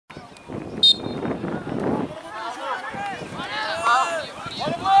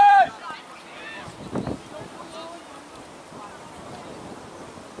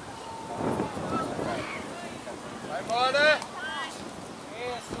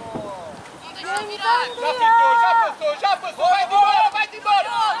Já passou, vai-te embora, vai-te embora,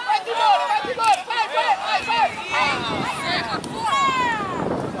 vai-te embora, vai-te embora, vai!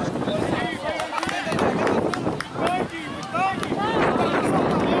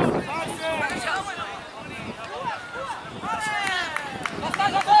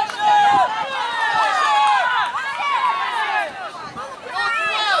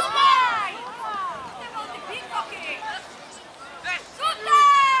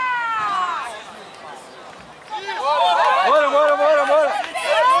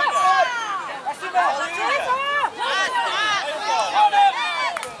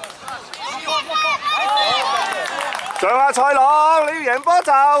上下賽朗，你要贏波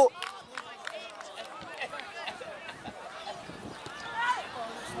就。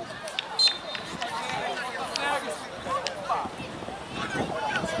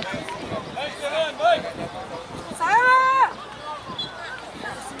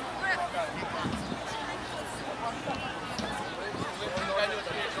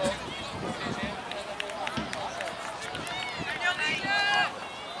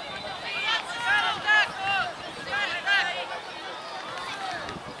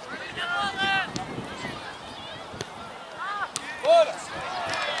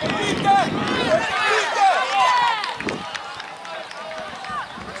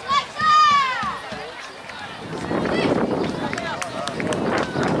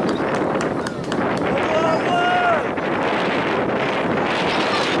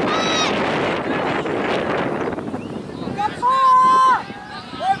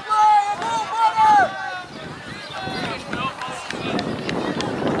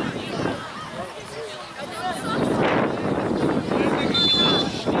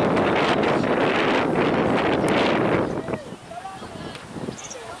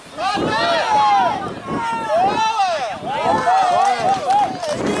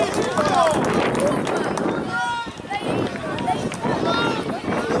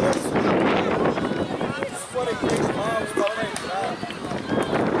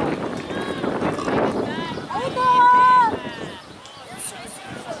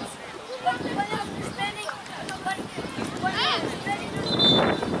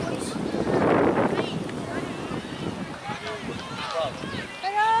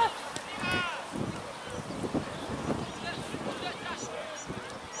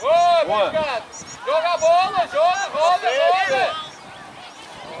Joga a bola, roda!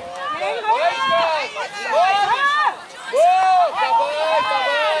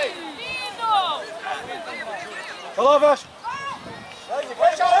 Tá lá, Vasco!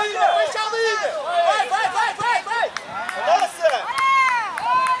 Fecha a linha! Vai! Nossa!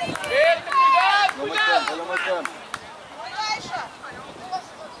 Eita, cuidado!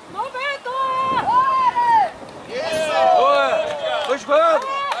 Momento! Boa! Foi jogado!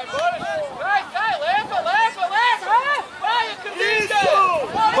 Vai, leva! Vai, acredita!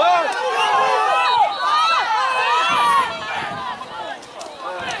 Vai!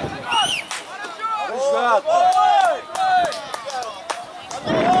 Foi jogado!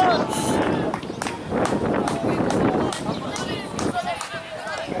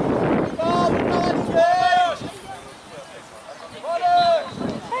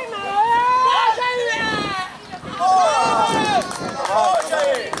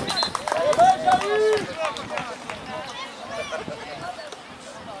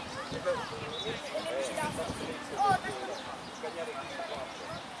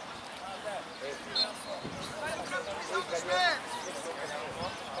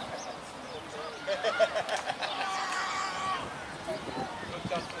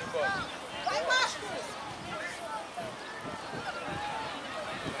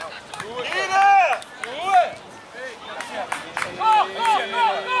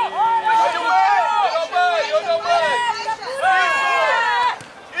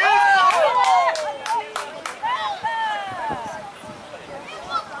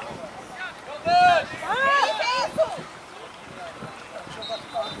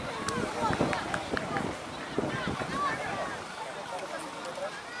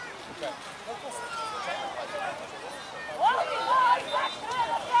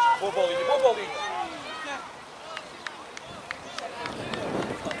 Boa bolinha.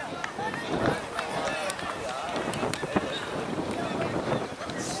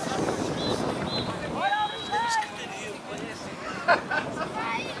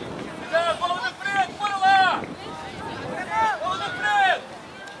 Bola na frente, bora lá! Bola na frente!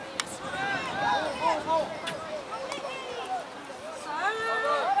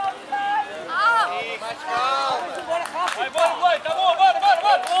 Mais calma! Vai, bora, tá bom, bora!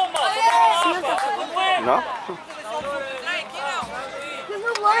 Não?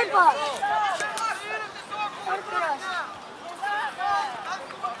 Não vai, pá!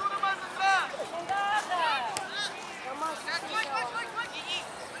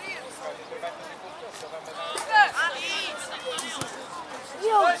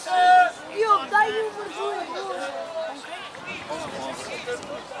 Diogo, dá-lhe um vergonha.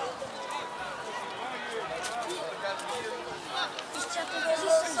 Isto já tem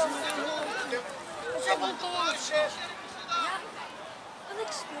 16 anos. Eu já não tenho anos. Onde é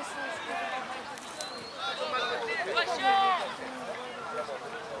que se começou a jogar?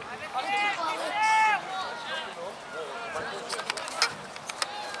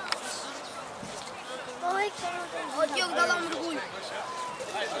 O Diogo dá lá um mergulho.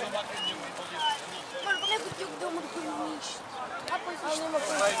 Mano, como é que o Diogo deu um mergulho nisto? Ah, pois isto é uma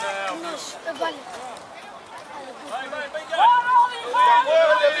coisa. Mas, olha. Bora, Olivais!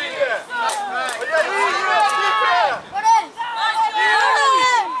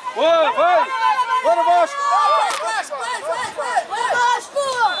 Boa, vai! Bora, Vasco!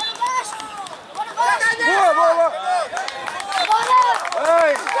 Boa, boa, boa!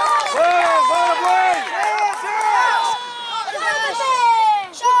 Vai! Bora, bora, bora!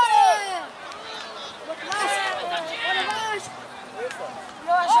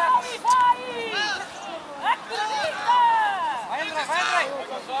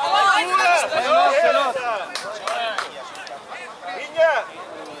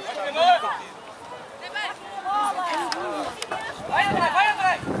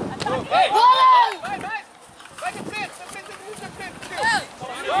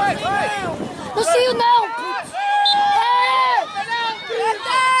 Não saiu não!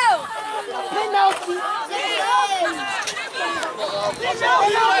 Penalti!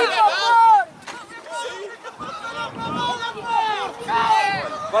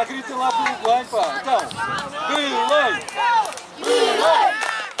 Vai gritar lá pro Belém, pá! Então! Belém! Belém!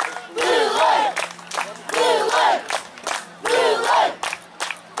 Belém! Belém! Belém!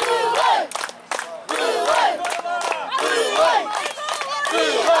 Belém! Belém!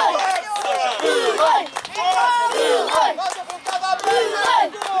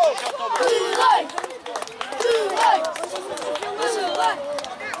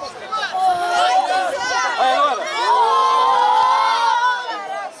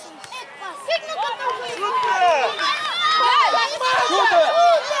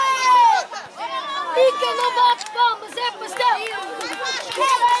 Fica, não bates palmas, é pastel!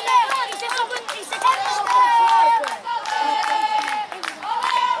 Isso é só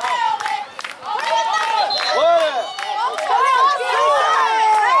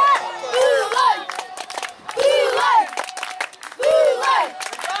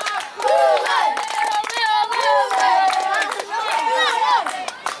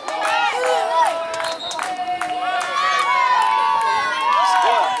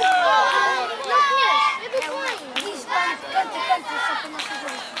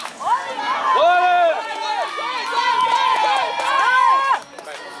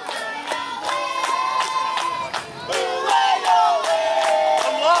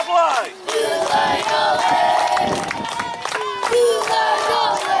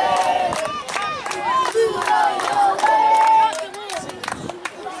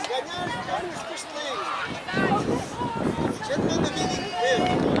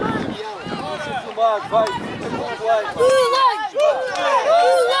Vai! Vai!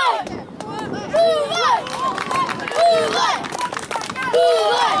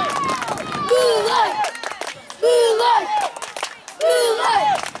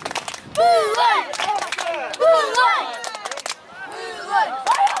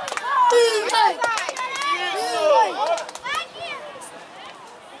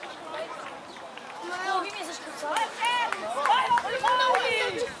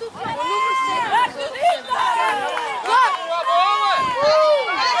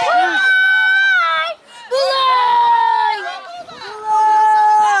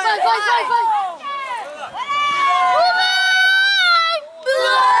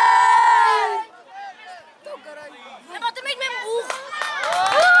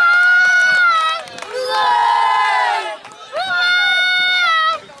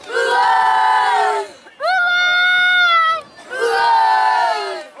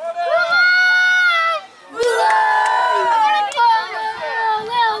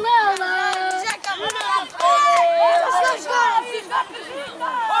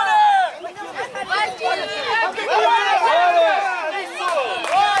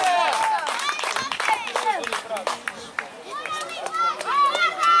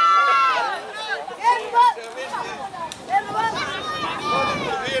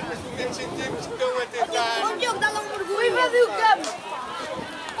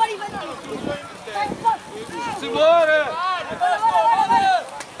 Vamos embora!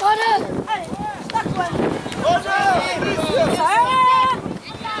 Bora! Está quando?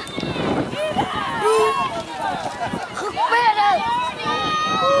 Recupera!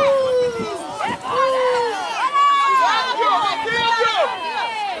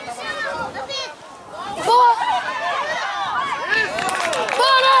 Boa!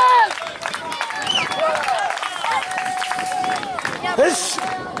 Bora!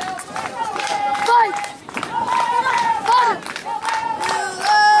 Vai! Bora!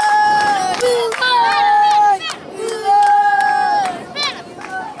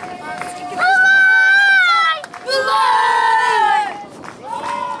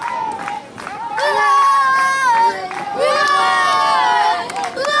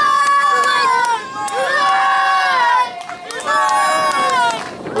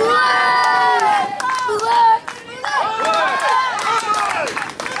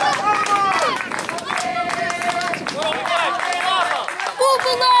 O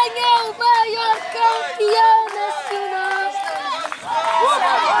Belém é o maior campeão nacional.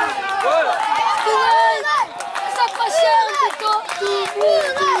 Belém, essa paixão de todo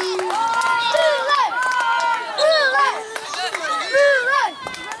mundo. Bora, Belém!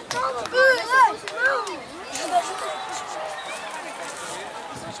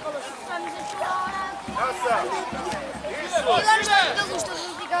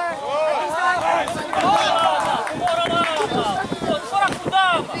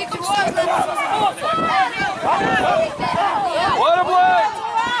 Bora, Belém!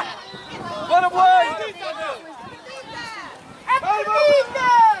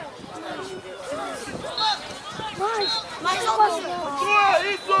 Mais não posso não.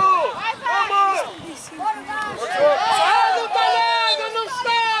 Isso! Vamos! Sai do talento, não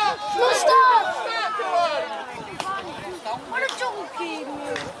está! Não está! Olha o jogo aqui,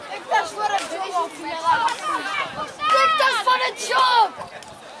 meu. É que estás fora de jogo ao final lá. Quem é que estás fora de jogo?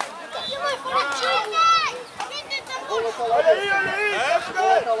 Ele vai fora de jogo. Alguém tem tambores. Olha aí!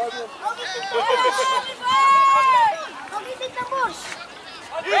 Alguém tem tambores.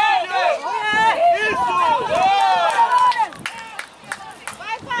 Isso!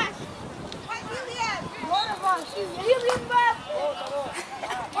 Vai, Vaz. Vai, Lilian. Bora, Vaz. Lilian, vai.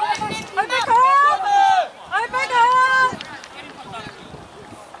 Vai pegar.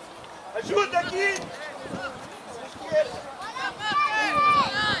 Ajuda aqui!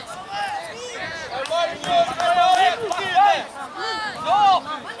 Agora,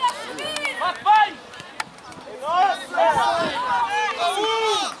 vai! Nossa!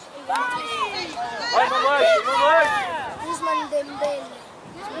 Vai, mamãe! Usman Dembele.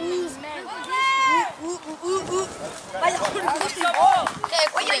 Usman. Vai lá.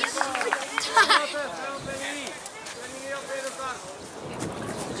 Olha isso.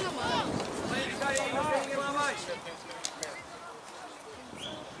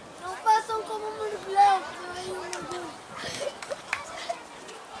 Não façam como um mergulhão.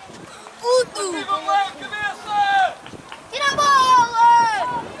 Puto! Cabeça! Tira a bola!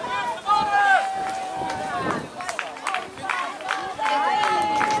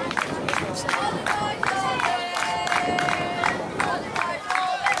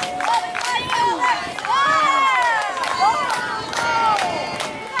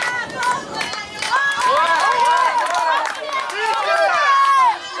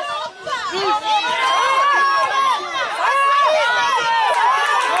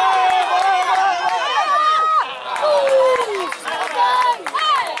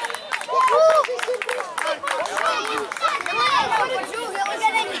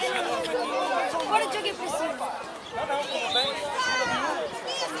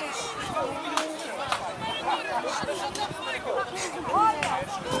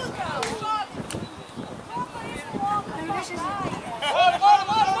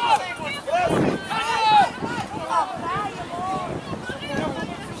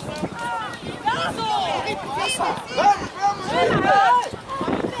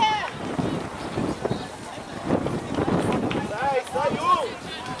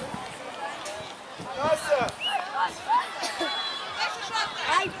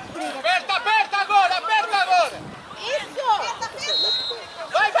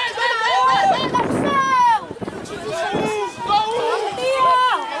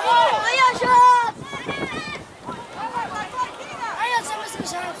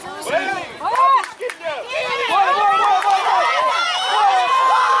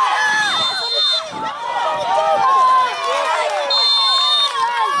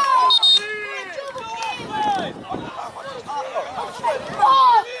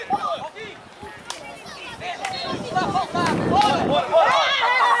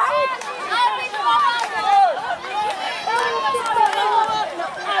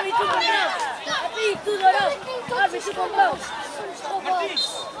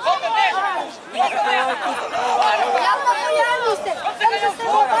 Volta 10! Já está apoiando, mister! Vamos a ser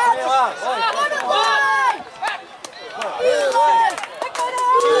roubados! Agora vai!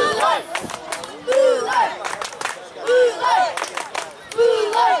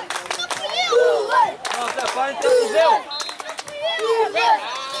 Nossa, vai entrar no Zéu!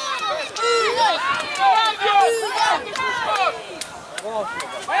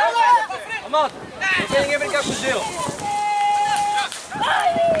 Amado, não tem ninguém brincar com o Zéu!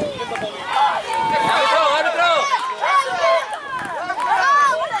 Árbitro!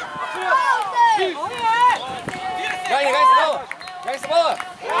 Ganha essa bola! Ganha essa bola!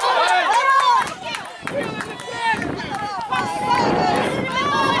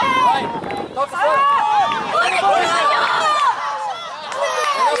 Vai! Toca fora!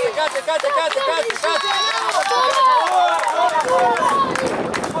 Cate!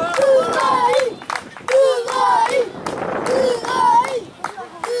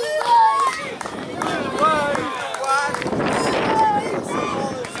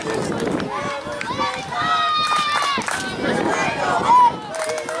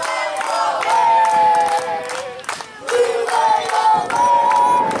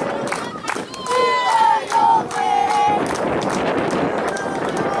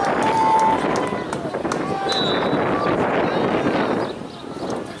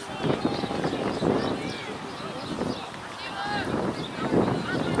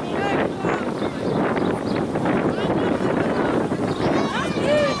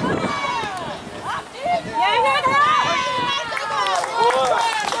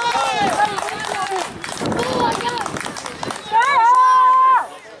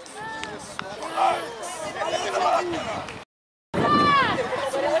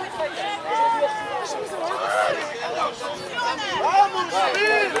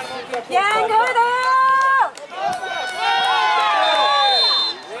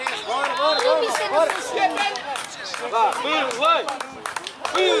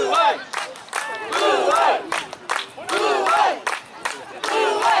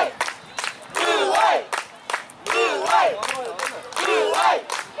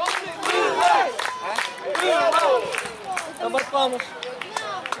 Vamos!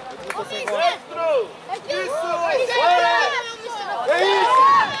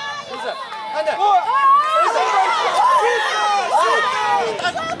 Anda!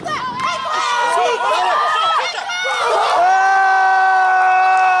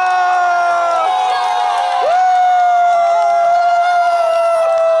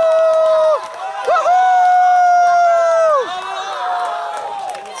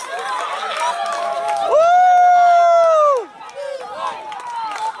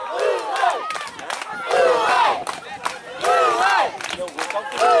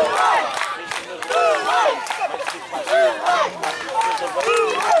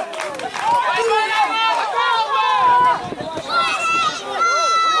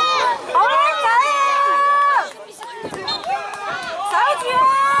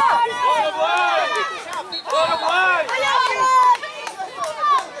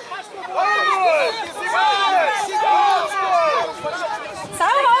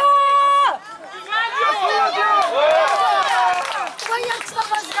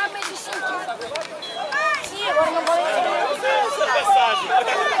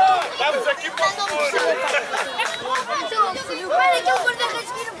 Estamos aqui para o futuro. Olha que o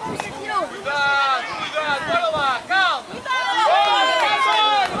guarda-redes vira para o tirou. Cuidado, bora lá, calma.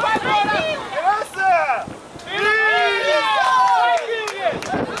 Vai embora. Essa!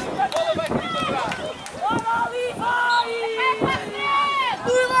 A bola vai cair para trás. Bora, Olivais!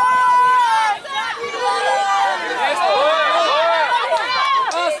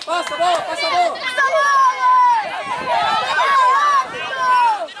 Passa a bola!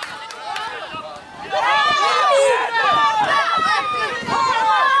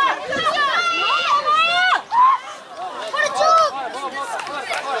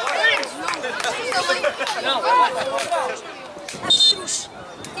 Avestruz.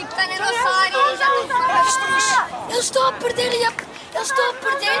 Tipo, está na nossa área e já tem que falar avestruz. Eles estão a perder e a perder. É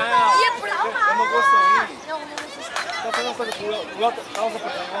uma boa ação. Está a fazer uma coisa. Estamos a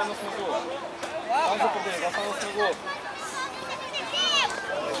perder, agora não se magoou. Estamos a perder, agora não se magoou.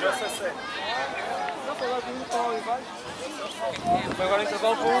 Foi agora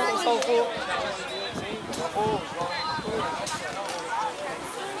intervalo para o salvou. Sim, salvou.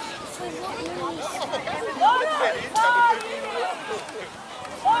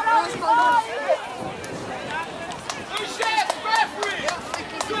 Bora,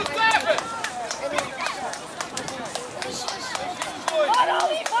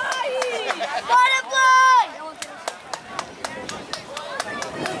 Play!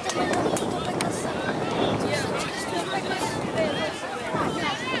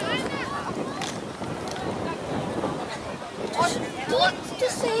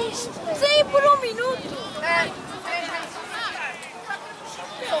 Sim, por um minuto.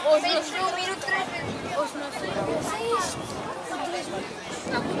 Hoje não foi um minuto 3 vezes. Hoje não sei. Sim, por 3 minutos.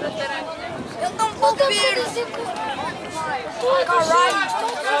 Ele está um pouco verde.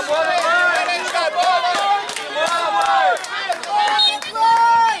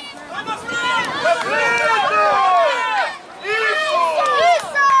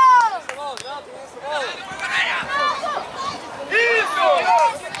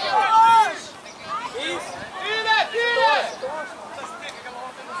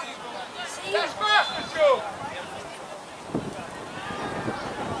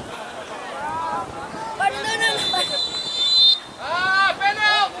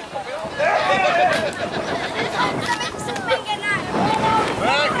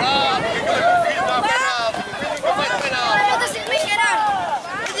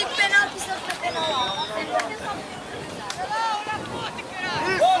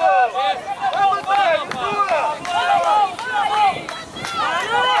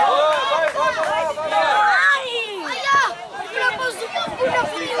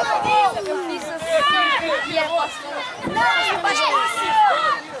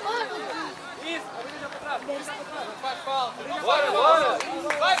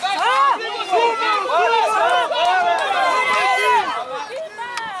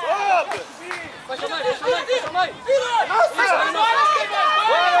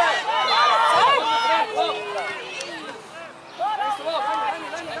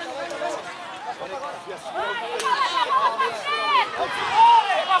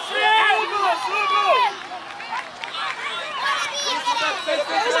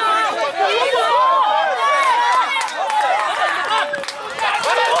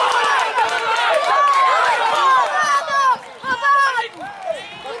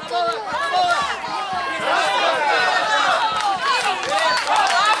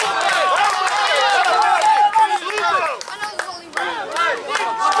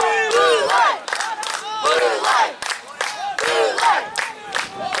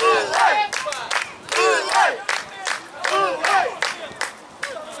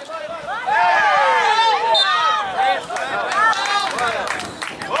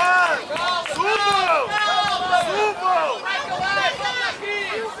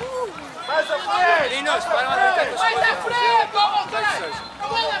 Meninos, para uma frente! Mais à frente!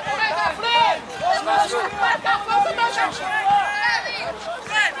 Mais à frente!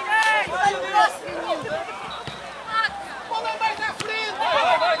 Bola mais à frente!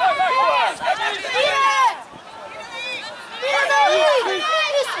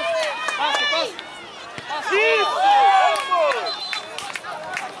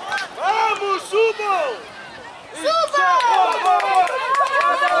 Vamos, subam!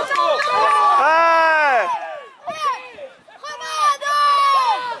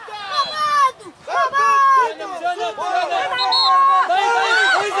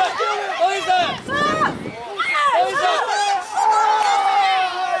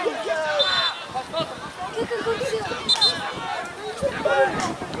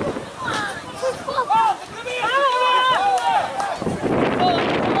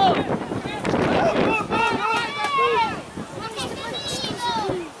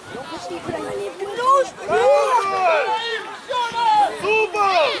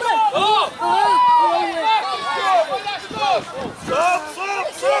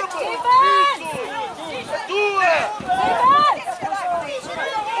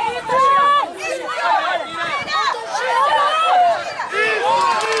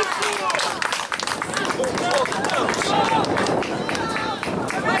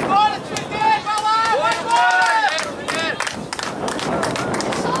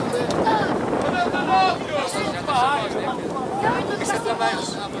 Isso é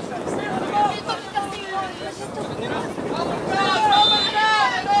também.